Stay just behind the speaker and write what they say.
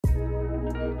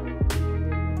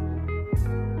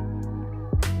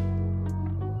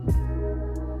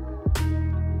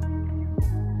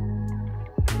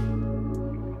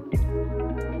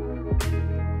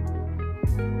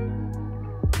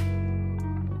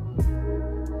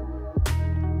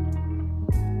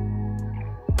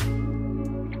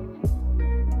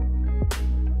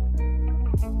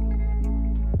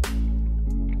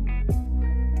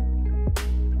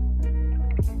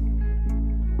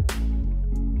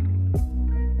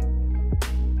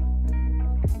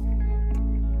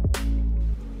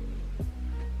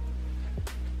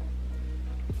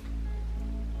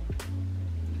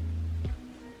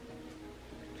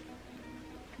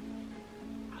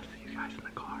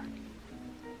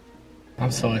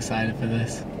I'm so excited for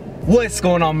this. What's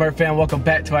going on, Murph fan? Welcome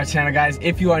back to our channel, guys.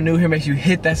 If you are new here, make sure you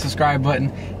hit that subscribe button,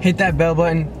 hit that bell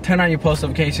button, turn on your post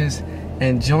notifications,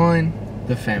 and join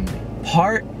the family.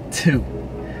 Part 2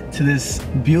 to this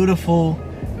beautiful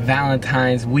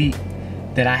Valentine's week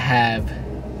that I have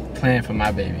planned for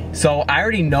my baby. So I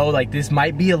already know, like, this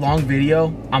might be a long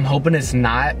video. I'm hoping it's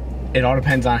not. It all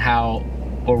depends on how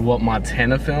or what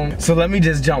Montana filmed. So let me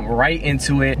just jump right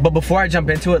into it. But before I jump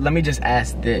into it, let me just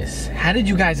ask this. How did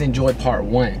you guys enjoy part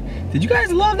 1? Did you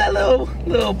guys love that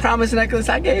little promise necklace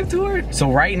I gave to her?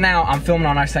 So right now I'm filming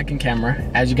on our second camera.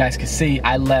 As you guys can see,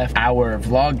 I left our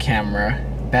vlog camera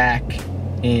back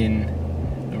in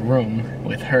the room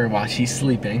with her while she's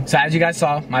sleeping. So as you guys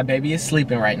saw, my baby is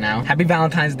sleeping right now. Happy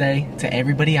Valentine's Day to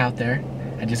everybody out there.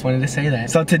 I just wanted to say that.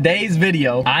 So today's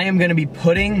video, I am gonna be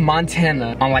putting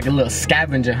Montana on like a little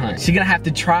scavenger hunt. She's gonna have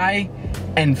to try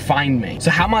and find me.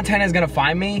 So how Montana is gonna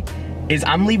find me is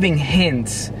I'm leaving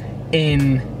hints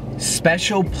in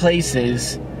special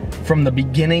places from the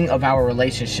beginning of our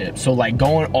relationship. So like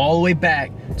going all the way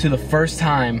back to the first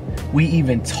time we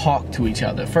even talked to each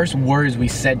other, first words we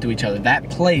said to each other. That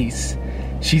place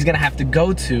she's gonna have to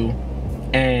go to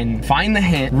and find the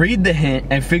hint, read the hint,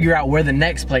 and figure out where the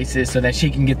next place is so that she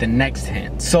can get the next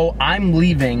hint. So I'm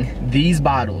leaving these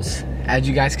bottles, as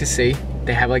you guys can see,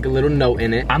 they have like a little note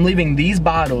in it. I'm leaving these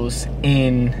bottles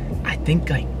in, I think,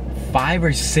 like 5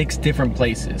 or 6 different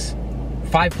places.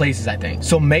 5 places, I think.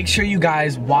 So make sure you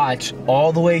guys watch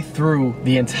all the way through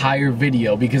the entire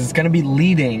video because it's gonna be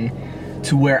leading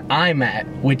to where I'm at,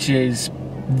 which is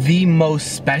the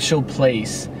most special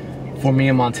place for me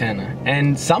in Montana.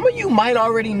 And some of you might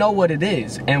already know what it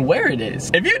is and where it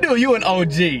is. If you do, you an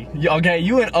OG. Okay,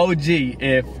 you an OG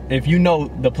if you know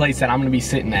the place that I'm gonna be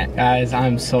sitting at. Guys,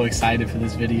 I'm so excited for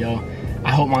this video.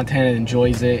 I hope Montana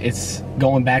enjoys it. It's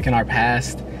going back in our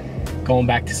past, going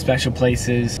back to special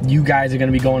places. You guys are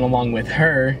gonna be going along with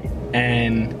her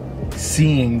and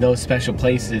seeing those special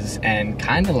places and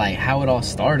kind of like how it all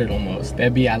started almost.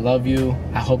 Baby, I love you.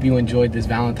 I hope you enjoyed this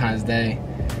Valentine's Day.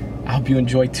 I hope you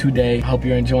enjoyed today. I hope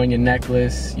you're enjoying your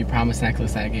necklace, your promise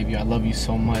necklace that I gave you. I love you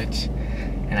so much,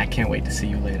 and I can't wait to see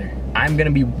you later. I'm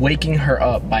gonna be waking her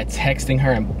up by texting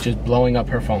her and just blowing up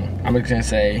her phone. I'm just gonna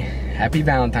say, Happy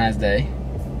Valentine's Day.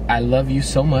 I love you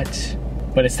so much,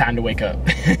 but it's time to wake up.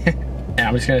 And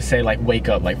I'm just gonna say like wake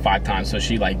up like 5 times so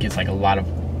she like gets like a lot of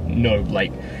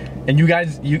and you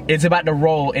guys, it's about to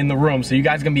roll in the room, so you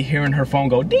guys gonna be hearing her phone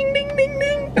go ding, ding, ding,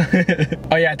 ding.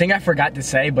 Oh yeah, I think I forgot to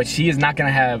say, but she is not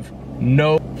gonna have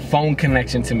no phone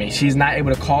connection to me. She's not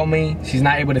able to call me. She's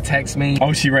not able to text me.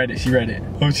 Oh, she read it, she read it.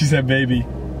 Oh, she said, baby,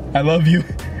 I love you.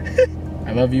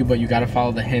 I love you, but you gotta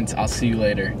follow the hints. I'll see you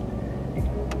later.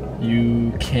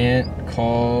 You can't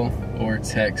call or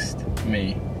text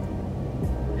me.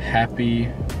 Happy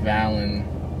Valentine's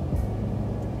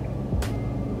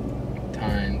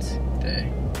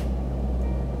Day.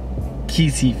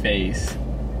 Kissy face.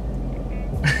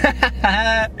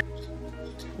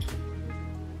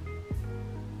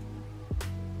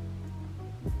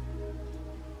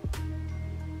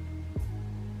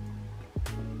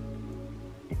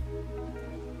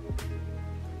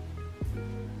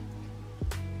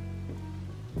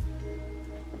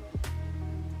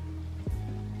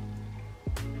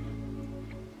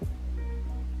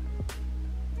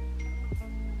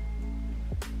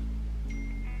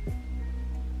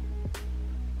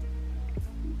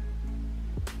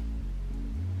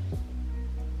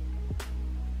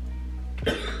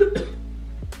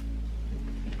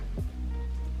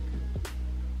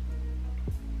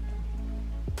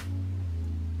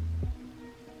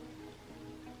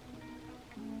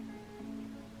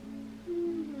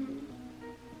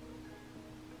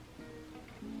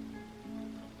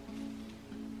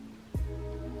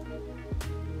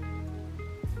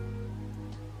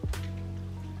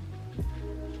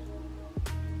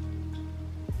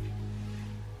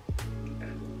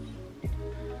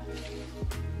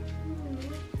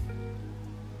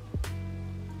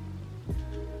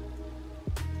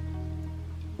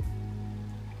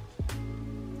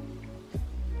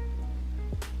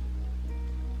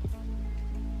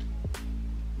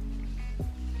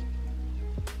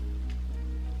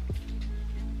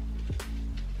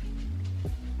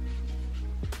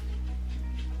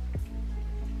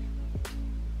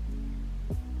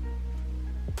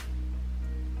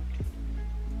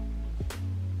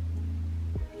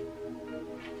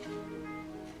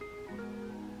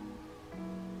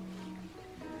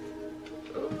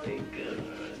 my gosh.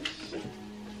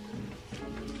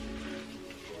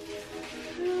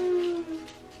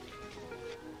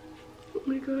 Oh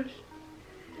my gosh.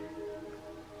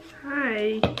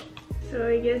 Hi. So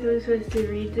I guess I was supposed to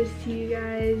read this to you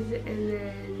guys, and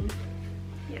then,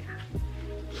 yeah.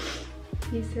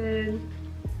 He said,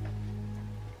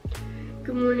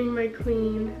 "Good morning, my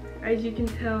queen. As you can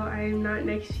tell, I am not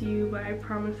next to you, but I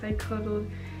promise I cuddled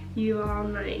you all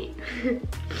night.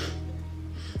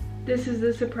 This is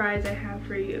the surprise I have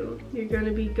for you. You're going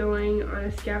to be going on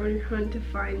a scavenger hunt to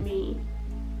find me.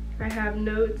 I have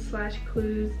notes /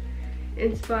 clues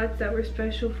and spots that were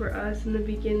special for us in the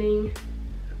beginning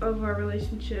of our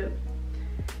relationship.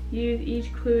 Use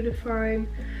each clue to find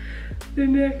the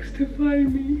next to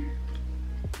find me.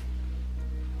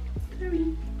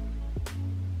 Sorry.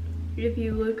 If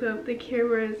you look up, the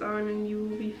camera is on and you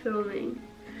will be filming.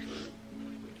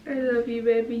 I love you,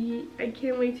 baby. I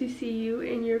can't wait to see you,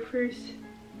 and your first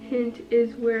hint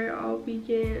is where it all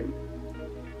began."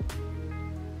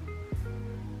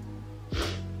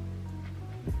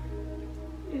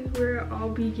 Is where it all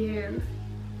began.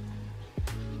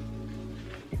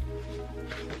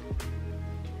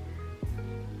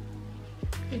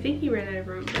 I think he ran out of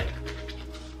room, but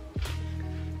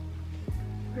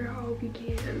where it all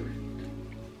began.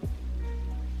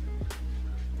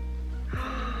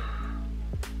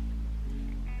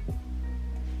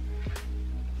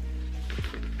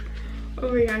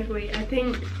 Oh my gosh, wait, I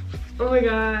think, oh my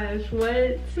gosh,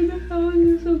 what? What the hell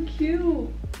is this so cute?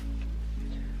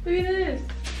 Look at this.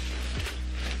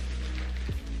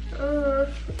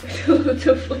 So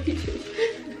deflated.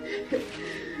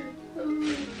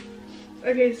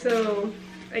 Okay, so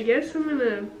I guess I'm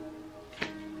gonna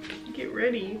get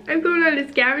ready. I'm going on a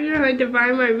scavenger hunt to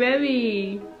find my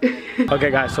baby.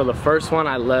 Okay guys, so the first one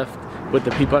I left with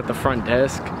the people at the front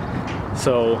desk,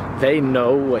 so they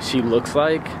know what she looks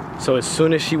like. So as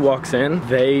soon as she walks in,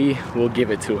 they will give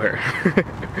it to her.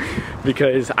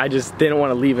 Because I just didn't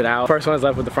want to leave it out. First one is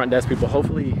left with the front desk people.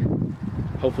 Hopefully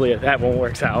that one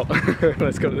works out.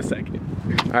 Let's go to the second.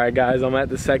 All right guys, I'm at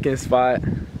the second spot.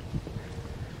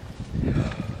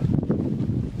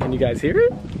 Can you guys hear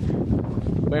it?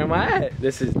 Where am I at?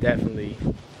 This is definitely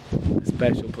a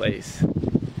special place.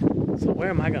 So where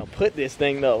am I gonna put this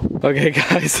thing though? Okay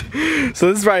guys, so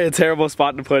this is probably a terrible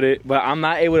spot to put it, but I'm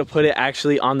not able to put it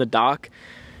actually on the dock.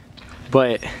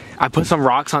 But I put some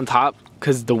rocks on top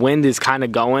because the wind is kind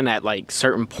of going at like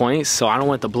certain points, so I don't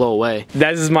want it to blow away.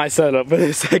 That is my setup for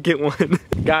the second one.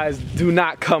 Guys, do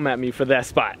not come at me for that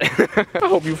spot. I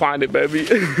hope you find it, baby.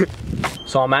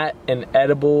 So I'm at an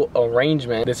edible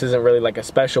arrangement. This isn't really like a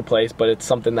special place, but it's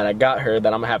something that I got her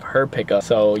that I'm gonna have her pick up.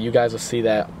 So you guys will see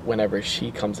that whenever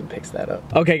she comes and picks that up.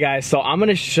 Okay guys, so I'm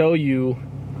gonna show you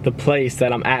the place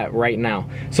that I'm at right now.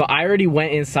 So I already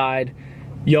went inside.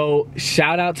 Yo,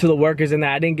 shout out to the workers in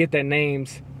there. I didn't get their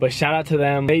names, but shout out to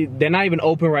them. They're not even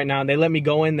open right now, and they let me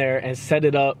go in there and set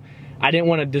it up. I didn't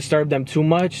want to disturb them too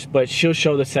much, but she'll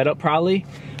show the setup probably.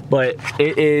 But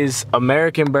it is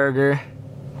American Burger.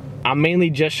 I'm mainly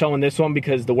just showing this one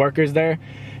because the workers there.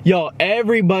 Yo,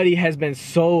 everybody has been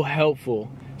so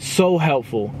helpful. So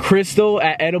helpful. Crystal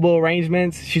at Edible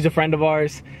Arrangements, she's a friend of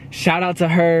ours. Shout out to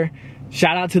her.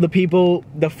 Shout out to the people,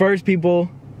 the first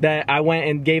people that I went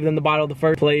and gave them the bottle the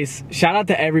first place. Shout out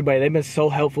to everybody. They've been so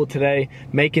helpful today,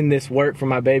 making this work for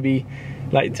my baby.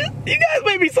 Like, just, you guys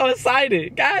made me so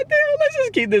excited. God damn, let's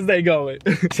just keep this thing going.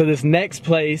 So this next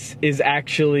place is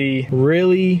actually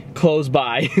really close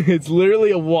by. It's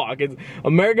literally a walk. It's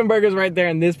American Burger's right there,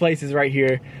 and this place is right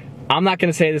here. I'm not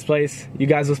gonna say this place. You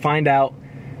guys will find out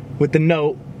with the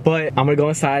note, but I'm gonna go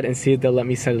inside and see if they'll let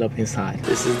me set it up inside.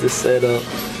 This is the setup.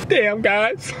 Damn,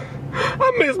 guys,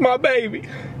 I miss my baby.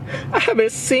 I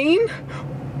haven't seen,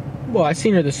 well, I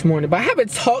seen her this morning, but I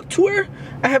haven't talked to her.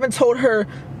 I haven't told her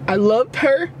I loved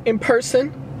her in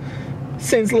person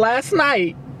since last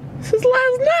night. Since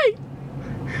last night.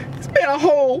 It's been a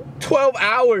whole 12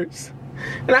 hours.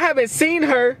 And I haven't seen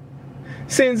her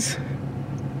since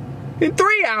in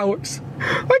 3 hours.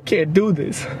 I can't do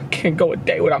this. I can't go a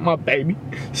day without my baby.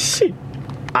 Shit.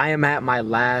 I am at my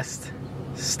last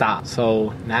stop.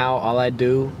 So now all I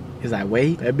do is I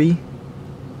wait. Baby,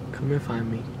 come and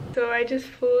find me. So I just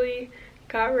fully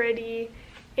got ready,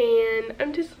 and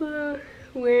I'm just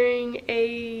wearing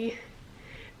a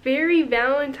very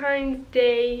Valentine's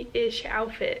Day-ish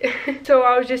outfit. So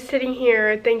I was just sitting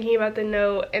here thinking about the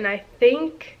note, and I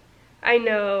think I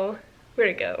know where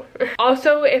to go.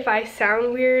 Also, if I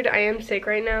sound weird, I am sick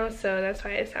right now, so that's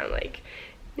why I sound like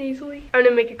nasally. I'm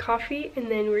gonna make a coffee and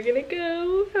then we're gonna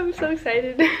go. I'm so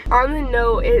excited. On the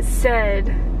note, it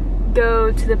said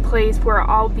go to the place where it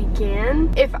all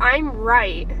began. If I'm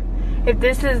right, if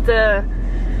this is the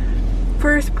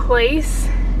first place,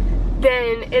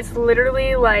 then it's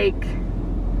literally like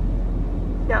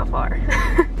not far.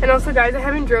 And also guys, I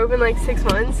haven't drove in like 6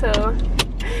 months, so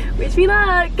Wish me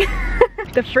luck.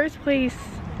 The first place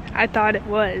I thought it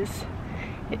was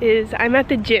is I'm at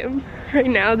the gym right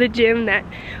now, the gym that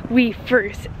we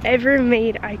first ever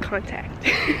made eye contact.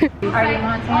 Are you in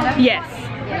Montana? Yes.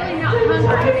 Yeah.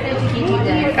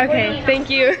 Okay,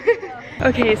 thank you.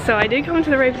 Okay, so I did come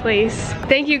to the right place.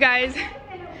 Thank you guys.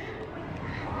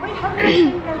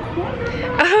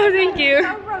 Oh, thank you.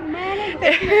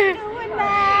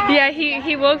 Yeah,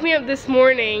 he woke me up this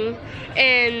morning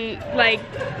and like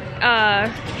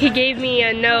he gave me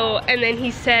a note and then he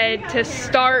said to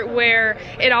start where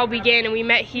it all began and we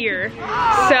met here.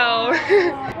 So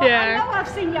yeah. I know I've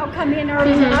seen y'all come in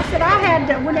early and I said I had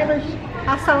to, whenever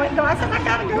I saw it go, I said I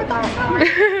gotta go with our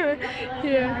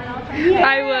Yeah,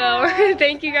 I will.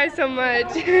 Thank you guys so much.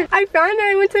 I found it.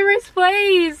 I went to the right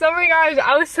place. Oh my gosh,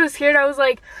 I was so scared. I was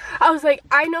like,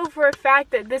 I know for a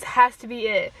fact that this has to be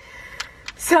it.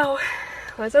 So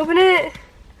let's open it.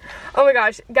 Oh my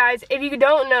gosh, guys, if you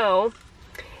don't know,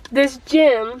 this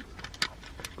gym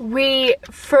we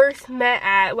first met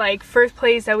at, like, first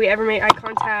place that we ever made eye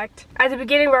contact. At the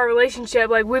beginning of our relationship,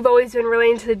 like, we've always been really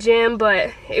into the gym,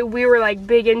 but we were like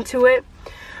big into it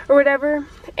or whatever.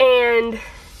 And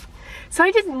so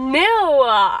I just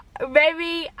knew,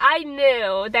 baby, I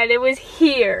knew that it was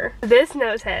here. This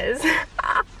note says,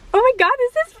 oh my god,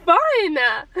 this is fun.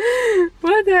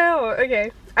 What the hell?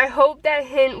 Okay. I hope that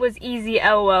hint was easy,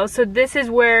 lol. So this is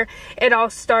where it all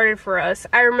started for us.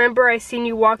 I remember I seen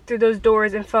you walk through those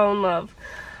doors and fell in love.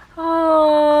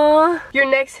 Aww. Your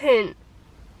next hint.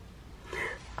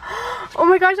 Oh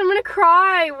my gosh, I'm gonna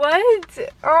cry.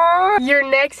 What? Oh. Your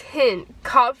next hint.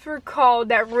 Cops were called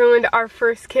that ruined our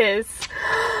first kiss.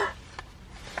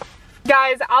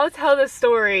 Guys, I'll tell the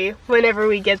story whenever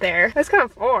we get there. That's kind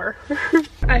of far.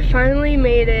 I finally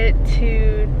made it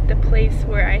to the place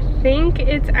where I think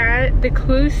it's at. The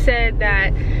clue said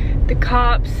that the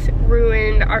cops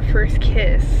ruined our first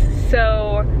kiss.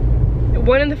 So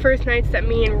one of the first nights that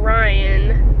me and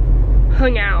Ryan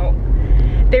hung out,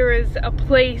 there was a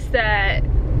place that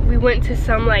we went to,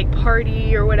 some like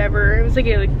party or whatever. It was like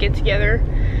a get together.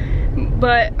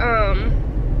 But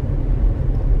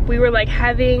we were like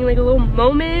having like a little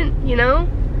moment, you know?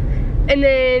 And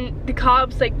then the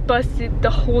cops like busted the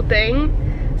whole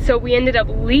thing. So we ended up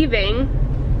leaving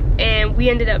and we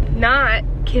ended up not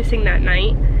kissing that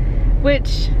night,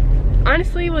 which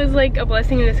honestly was like a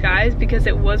blessing in disguise because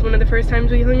it was one of the first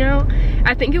times we hung out.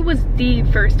 I think it was the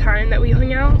first time that we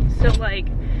hung out. So like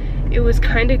it was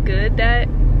kind of good that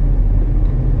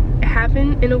it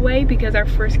happened in a way because our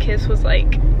first kiss was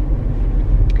like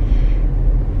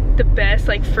the best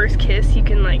like first kiss you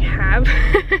can like have.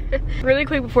 Really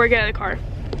quick before I get out of the car,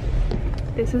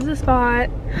 this is the spot.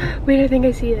 Wait, I think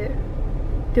I see it.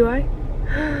 Do I?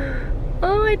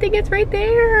 Oh, I think it's right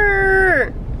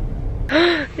there.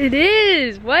 It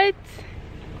is. What?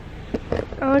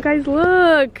 Oh guys,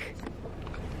 look.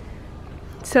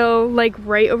 So like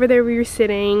right over there we were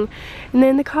sitting and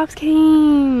then the cops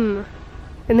came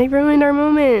and they ruined our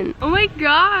moment. Oh my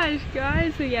gosh,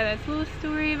 guys. So yeah, that's a little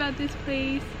story about this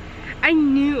place. I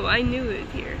knew it was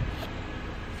here.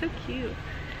 So cute.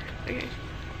 Okay.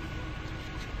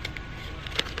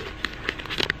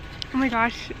 Oh my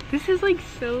gosh, this is like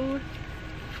so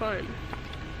fun.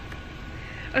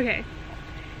 Okay.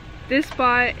 This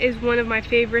spot is one of my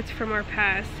favorites from our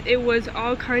past. It was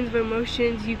all kinds of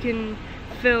emotions. You can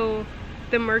feel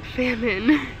the Merc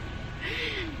famine.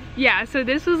 Yeah, so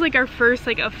this was like our first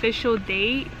like official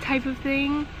date type of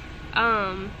thing.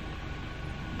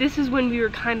 This is when we were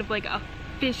kind of like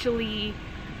officially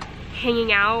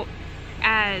hanging out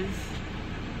as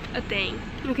a thing.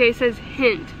 Okay, it says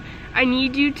hint. I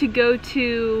need you to go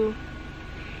to,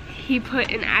 he put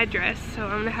an address, so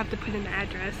I'm gonna have to put an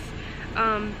address.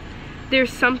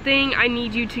 There's something I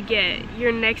need you to get.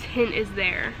 Your next hint is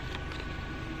there.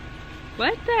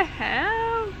 What the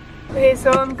hell? Okay,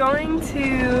 so I'm going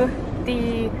to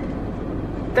the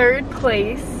third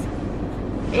place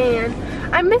and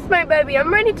I miss my baby.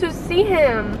 I'm ready to see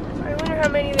him. I wonder how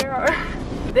many there are.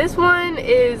 This one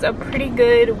is a pretty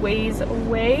good ways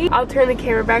away. I'll turn the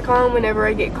camera back on whenever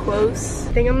I get close.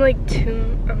 I think I'm like 2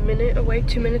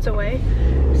 minutes away.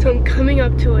 So I'm coming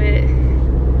up to it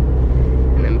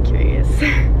and I'm curious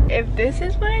if this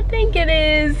is what I think it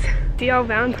is. See all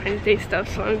Valentine's Day stuff,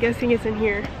 so I'm guessing it's in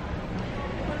here.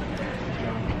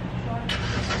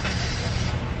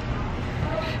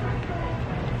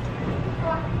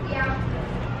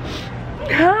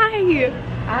 Hi!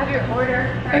 I have your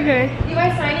order. Okay. Do you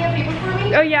mind signing a paper for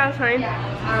me? Oh yeah, I'll sign.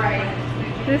 Yeah. Alright.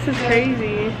 This is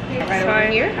crazy. Right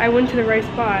over here? I went to the right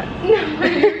spot. No,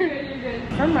 you're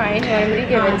good. From Ryan, so I'm going to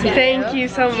give it to you. Thank you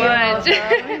so much.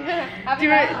 I Do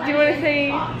you want to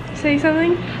say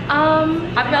something?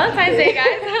 Happy Valentine's Day,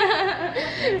 guys.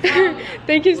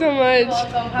 Thank you so much.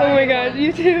 welcome. Oh my god,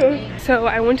 you too. So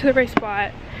I went to the right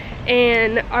spot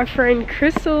and our friend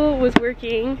Crystal was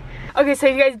working. Okay, so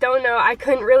if you guys don't know, I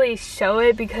couldn't really show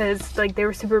it because like they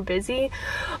were super busy,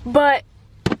 but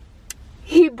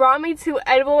he brought me to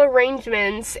Edible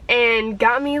Arrangements and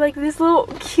got me like this little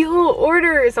cute little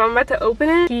order. So I'm about to open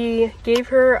it. He gave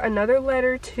her another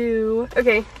letter too.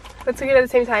 Okay, let's look at it at the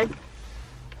same time.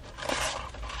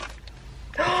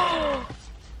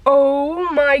 Oh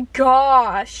my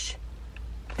gosh.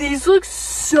 These look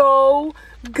so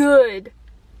good.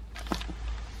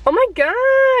 Oh my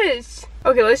gosh.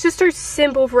 Okay, let's just start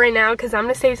simple for right now because I'm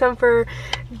gonna save some for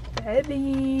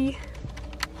Betty.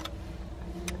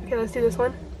 Okay, let's do this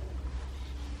one.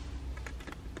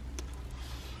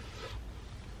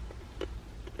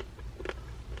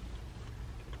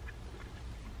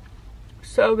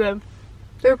 So good.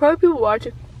 There are probably people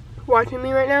watching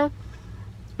me right now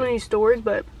in these stores,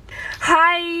 but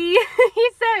hi. He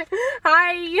said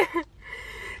hi.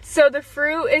 So the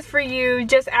fruit is for you.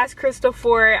 Just ask Crystal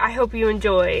for it. I hope you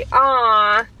enjoy.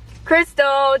 Aw,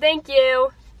 Crystal, thank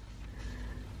you.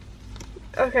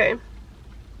 Okay.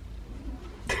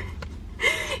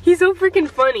 He's so freaking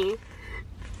funny.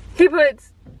 He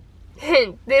puts,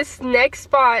 hint, this next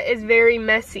spot is very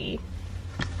messy.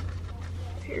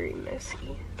 Very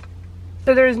messy.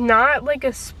 So there's not like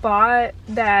a spot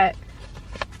that,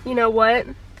 you know what?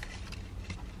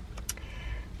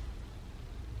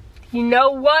 You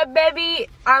know what, baby?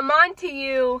 I'm on to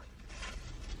you.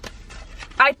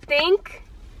 I think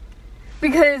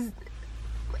because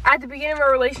at the beginning of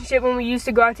our relationship when we used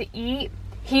to go out to eat,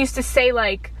 he used to say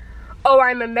like, oh,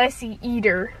 I'm a messy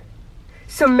eater.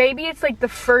 So maybe it's like the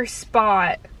first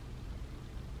spot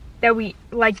that we,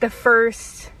 like the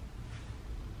first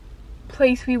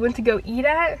place we went to go eat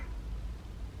at.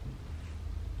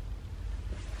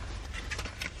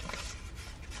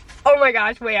 Oh my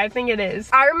gosh, wait, I think it is.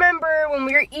 I remember when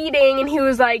we were eating and he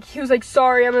was like,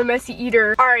 sorry, I'm a messy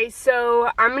eater. All right, so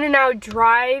I'm gonna now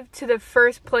drive to the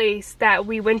first place that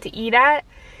we went to eat at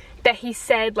that he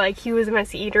said like he was a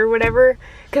messy eater or whatever,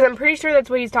 because I'm pretty sure that's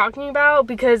what he's talking about,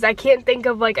 because I can't think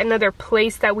of like another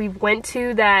place that we went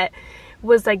to that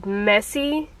was like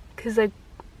messy, because like,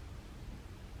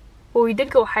 well, we did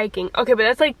go hiking. Okay, but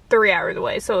that's like 3 hours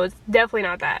away, so it's definitely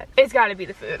not that. It's gotta be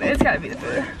the food. It's gotta be the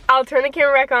food. I'll turn the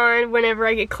camera back on whenever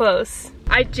I get close.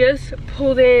 I just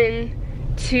pulled in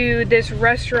to this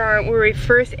restaurant where we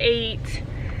first ate,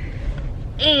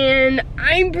 and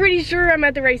I'm pretty sure I'm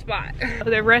at the right spot.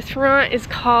 The restaurant is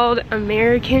called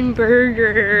American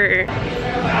Burger.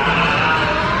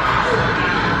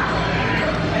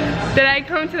 Did I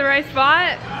come to the right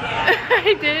spot?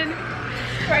 I did.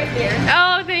 Right here.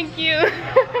 Oh, thank you.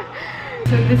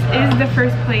 So this is the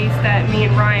first place that me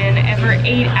and Ryan ever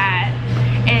ate at,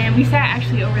 and we sat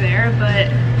actually over there,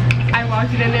 but I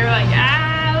walked in and they were like,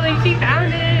 ah, like she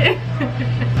found it.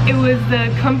 It was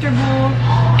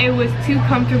it was too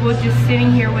comfortable just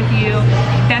sitting here with you.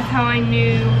 That's how I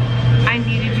knew I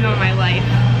needed you in my life.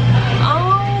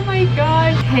 Oh my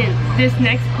gosh. Hint, this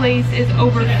next place is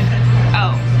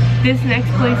this next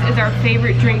place is our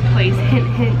favorite drink place. Hint,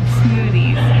 hint,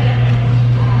 smoothies.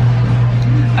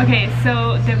 Okay,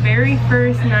 so the very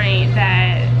first night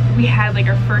that we had like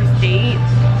our first date,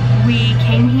 we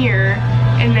came here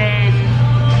and then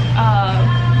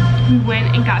we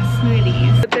went and got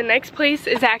smoothies. But the next place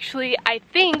is actually, I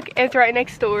think it's right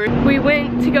next door. We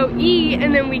went to go eat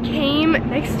and then we came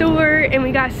next door and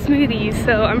we got smoothies.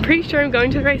 So I'm pretty sure I'm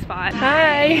going to the right spot.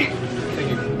 Hi.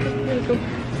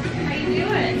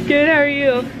 Doing? Good, how are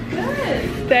you?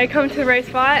 Good. Did I come to the right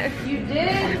spot? You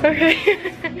did. Okay.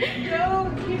 Go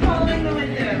keep holding the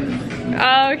windows.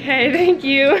 Okay, thank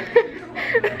you.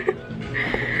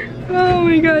 Oh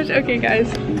my gosh. Okay,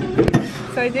 guys.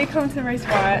 So I did come to the right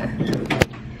spot.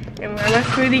 And we're at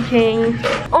Smoothie King.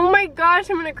 Oh my gosh,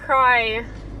 I'm gonna cry.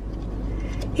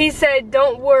 He said,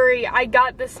 don't worry, I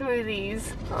got the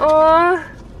smoothies. Aww.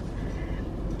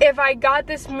 If I got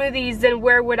the smoothies, then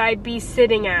where would I be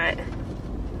sitting at?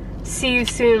 See you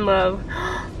soon, love.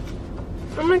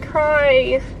 I'm gonna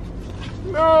cry.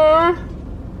 Aww.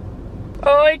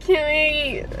 Oh, I can't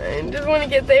wait. I just want to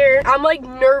get there. I'm like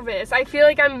nervous. I feel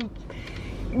like I'm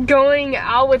going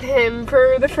out with him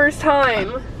for the first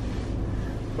time.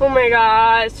 Oh my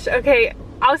gosh. Okay,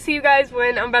 I'll see you guys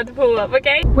when I'm about to pull up,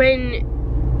 okay?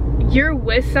 When you're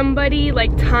with somebody,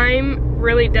 like time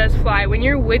really does fly. When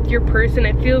you're with your person,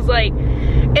 it feels like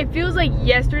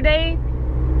yesterday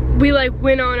we like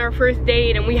went on our first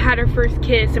date and we had our first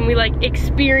kiss and we like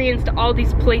experienced all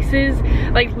these places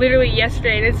like literally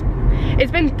yesterday, and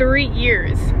It's been 3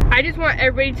 years. I just want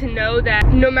everybody to know that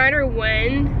no matter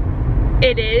when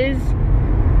it is,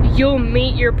 you'll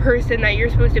meet your person that you're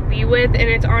supposed to be with, and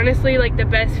it's honestly like the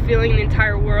best feeling in the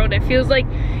entire world. It feels like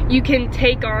you can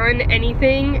take on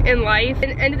anything in life. At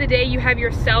the end of the day, you have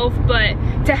yourself, but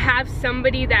to have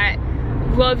somebody that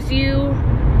loves you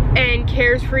and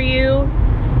cares for you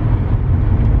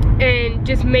and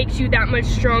just makes you that much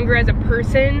stronger as a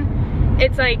person,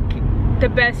 it's like the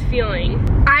best feeling.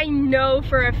 I know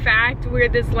for a fact where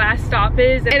this last stop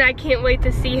is, and I can't wait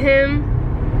to see him,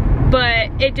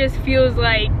 but it just feels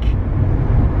like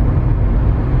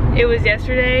it was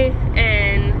yesterday,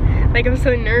 and like I'm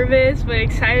so nervous but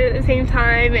excited at the same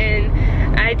time, and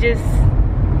I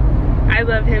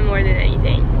love him more than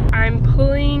anything. I'm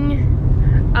pulling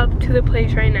up to the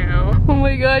place right now. Oh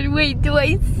my gosh, wait, do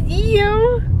I see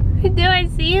him? Do I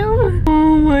see him?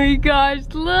 Oh my gosh,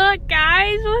 look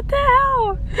guys, what the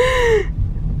hell?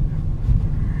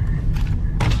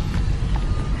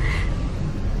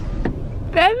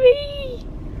 Baby!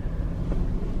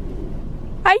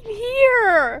 I'm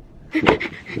here! I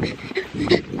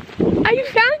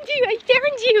found you! I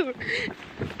found you!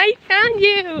 I found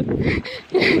you!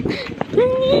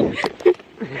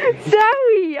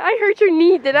 Sorry, I hurt your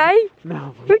knee, did I?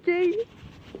 No. Okay.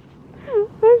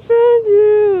 I found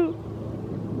you.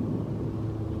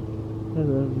 I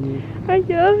love you. I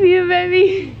love you,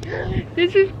 baby.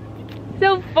 This is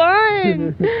so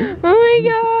fun. Oh my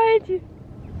god.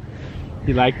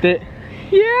 You liked it?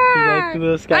 Yeah. You liked the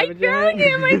little scavenger hunt?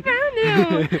 I found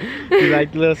him. You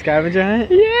like the little scavenger hunt?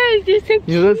 Yes, you're so cute.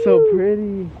 You look so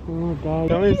pretty. Oh my god.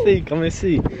 Come and see, come and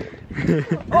see.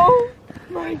 Oh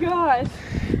my gosh.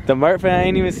 The Mert fan I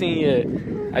ain't even seen yet.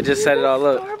 I just set it all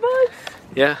up. Starbucks?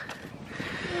 Yeah.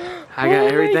 I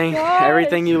got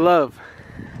everything you love.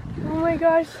 Oh my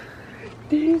gosh.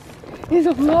 This is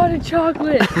a lot of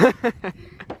chocolate.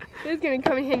 It's gonna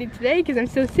come in handy today because I'm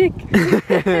so sick.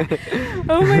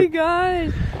 Oh my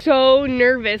gosh. So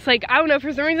nervous. Like, I don't know,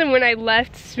 for some reason when I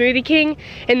left Smoothie King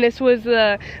and this was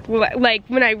the, like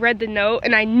when I read the note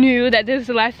and I knew that this was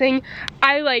the last thing,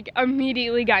 I like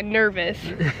immediately got nervous.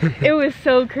 It was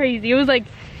so crazy. It was like,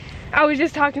 I was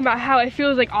just talking about how it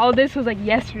feels like all this was like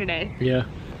yesterday. Yeah.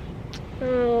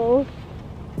 Oh.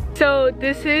 So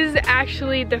this is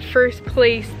actually the first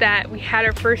place that we had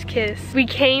our first kiss. We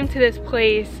came to this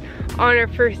place on our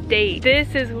first date.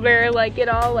 This is where like it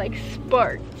all like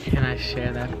sparked. Can I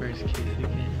share that first kiss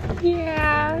again?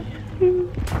 Yeah.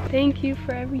 Thank you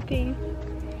for everything.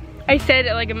 I said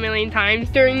it like a million times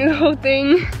during this whole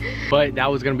thing. But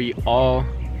that was gonna be all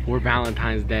for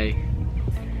Valentine's Day.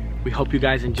 We hope you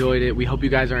guys enjoyed it. We hope you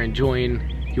guys are enjoying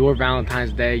your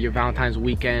Valentine's Day, your Valentine's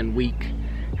weekend, week,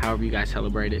 however you guys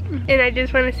celebrate it. And I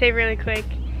just want to say really quick,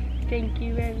 thank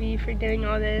you, Remy, for doing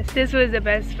all this. This was the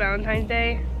best Valentine's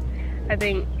Day I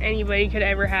think anybody could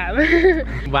ever have.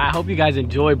 But I hope you guys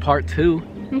enjoyed part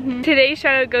 2. Today's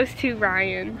shout out goes to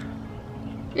Ryan.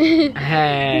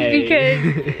 Hey.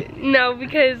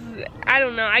 because I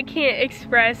don't know, I can't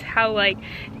express how like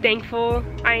thankful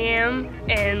I am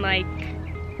and like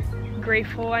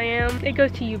grateful I am. It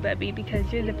goes to you, Bubby,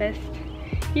 because you're the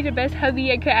best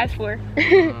hubby I could ask for.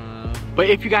 But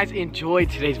if you guys enjoyed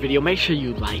today's video, make sure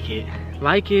you like it.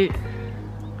 Like it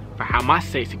for how my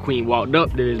sexy queen walked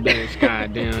up to this bench.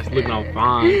 Goddamn, it's looking all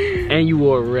fine. And you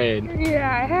wore red.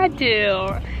 Yeah, I had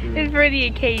to. It's for the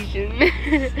occasion.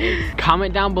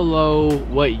 Comment down below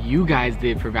what you guys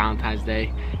did for Valentine's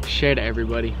Day. Share to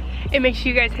everybody. And make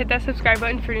sure you guys hit that subscribe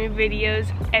button for new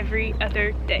videos every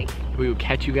other day. We will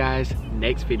catch you guys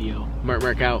next video.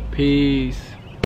 Merk out. Peace.